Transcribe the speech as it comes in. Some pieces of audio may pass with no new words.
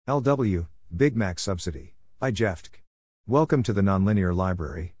LW, Big Mac Subsidy, by jefftk. Welcome to the Nonlinear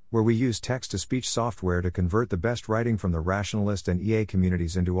Library, where we use text-to-speech software to convert the best writing from the rationalist and EA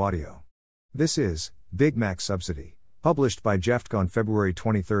communities into audio. This is Big Mac Subsidy, published by jefftk on February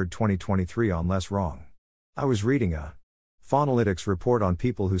 23, 2023 on Less Wrong. I was reading a Phonalytics report on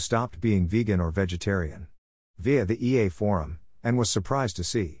people who stopped being vegan or vegetarian via the EA forum, and was surprised to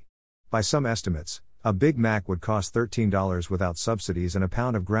see. By some estimates, a Big Mac would cost $13 without subsidies and a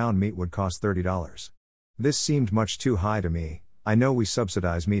pound of ground meat would cost $30. This seemed much too high to me. I know we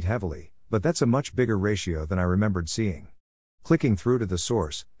subsidize meat heavily, but that's a much bigger ratio than I remembered seeing. Clicking through to the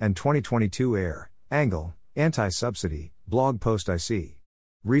source, and 2022 angle, anti-subsidy, blog post I see.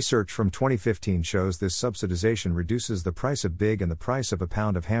 Research from 2015 shows this subsidization reduces the price of Big and the price of a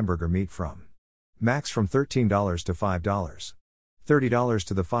pound of hamburger meat from Max from $13 to $5. $30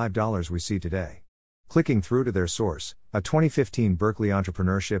 to the $5 we see today. Clicking through to their source, a 2015 Berkeley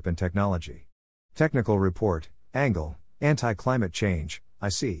Entrepreneurship and Technology Technical Report, angle, Anti-Climate Change, I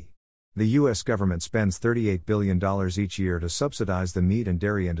see. The U.S. government spends $38 billion each year to subsidize the meat and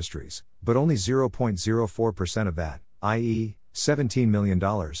dairy industries, but only 0.04% of that, i.e., $17 million,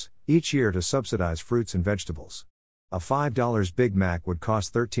 each year to subsidize fruits and vegetables. A $5 Big Mac would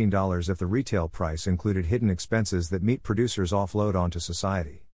cost $13 if the retail price included hidden expenses that meat producers offload onto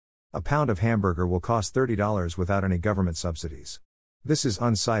society. A pound of hamburger will cost $30 without any government subsidies. This is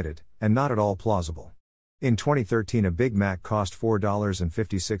unsighted, and not at all plausible. In 2013 a Big Mac cost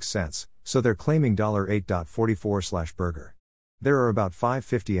 $4.56, so they're claiming $8.44/burger. There are about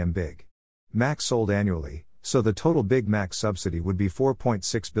 550 m Big Macs sold annually, so the total Big Mac subsidy would be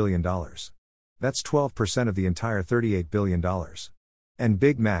 $4.6 billion. That's 12% of the entire $38 billion. And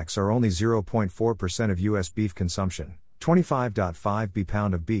Big Macs are only 0.4% of U.S. beef consumption. 25.5 b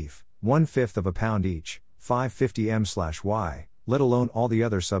pound of beef, 1/5 of a pound each, 550 m/y, let alone all the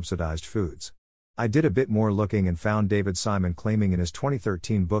other subsidized foods. I did a bit more looking and found David Simon claiming in his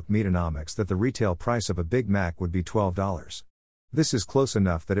 2013 book Meatonomics that the retail price of a Big Mac would be $12. This is close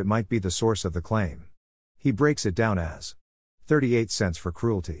enough that it might be the source of the claim. He breaks it down as 38 cents for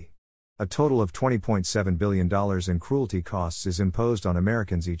cruelty. A total of $20.7 billion in cruelty costs is imposed on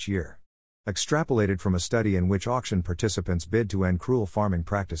Americans each year. Extrapolated from a study in which auction participants bid to end cruel farming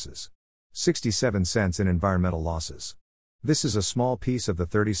practices. 67 cents in environmental losses. This is a small piece of the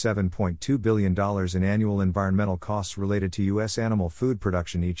 $37.2 billion in annual environmental costs related to U.S. animal food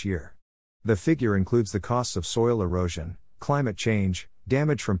production each year. The figure includes the costs of soil erosion, climate change,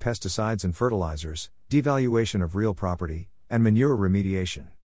 damage from pesticides and fertilizers, devaluation of real property, and manure remediation.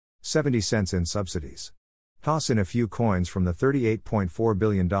 70 cents in subsidies. Toss in a few coins from the $38.4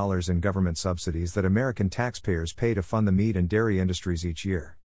 billion in government subsidies that American taxpayers pay to fund the meat and dairy industries each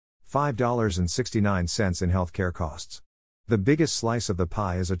year. $5.69 in healthcare costs. The biggest slice of the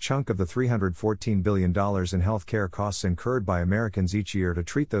pie is a chunk of the $314 billion in healthcare costs incurred by Americans each year to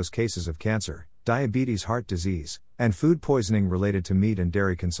treat those cases of cancer, diabetes, heart disease, and food poisoning related to meat and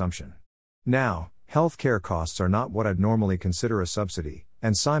dairy consumption. Now, healthcare costs are not what I'd normally consider a subsidy,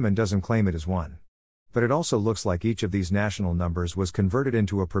 and Simon doesn't claim it as one. But it also looks like each of these national numbers was converted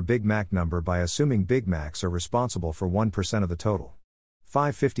into a per Big Mac number by assuming Big Macs are responsible for 1% of the total.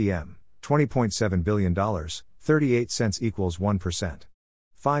 550 m, $20.7 billion, 38 cents equals 1%.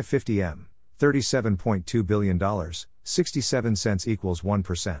 550 m, $37.2 billion, 67 cents equals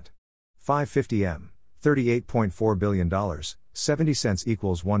 1%. 550 m, $38.4 billion, 70 cents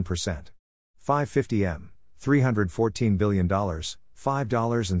equals 1%. 550 m, $314 billion,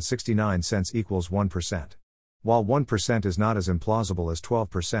 $5.69 equals 1%. While 1% is not as implausible as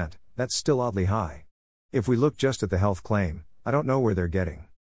 12%, that's still oddly high. If we look just at the health claim, I don't know where they're getting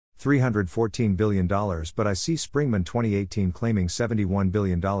 $314 billion, but I see Springman 2018 claiming $71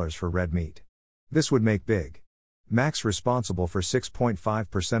 billion for red meat. This would make Big Macs responsible for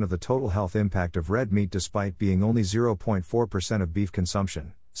 6.5% of the total health impact of red meat despite being only 0.4% of beef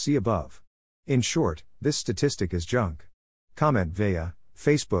consumption, see above. In short, this statistic is junk. Comment via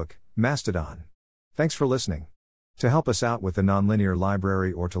Facebook, Mastodon. Thanks for listening. To help us out with the Nonlinear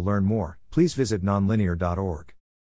Library or to learn more, please visit nonlinear.org.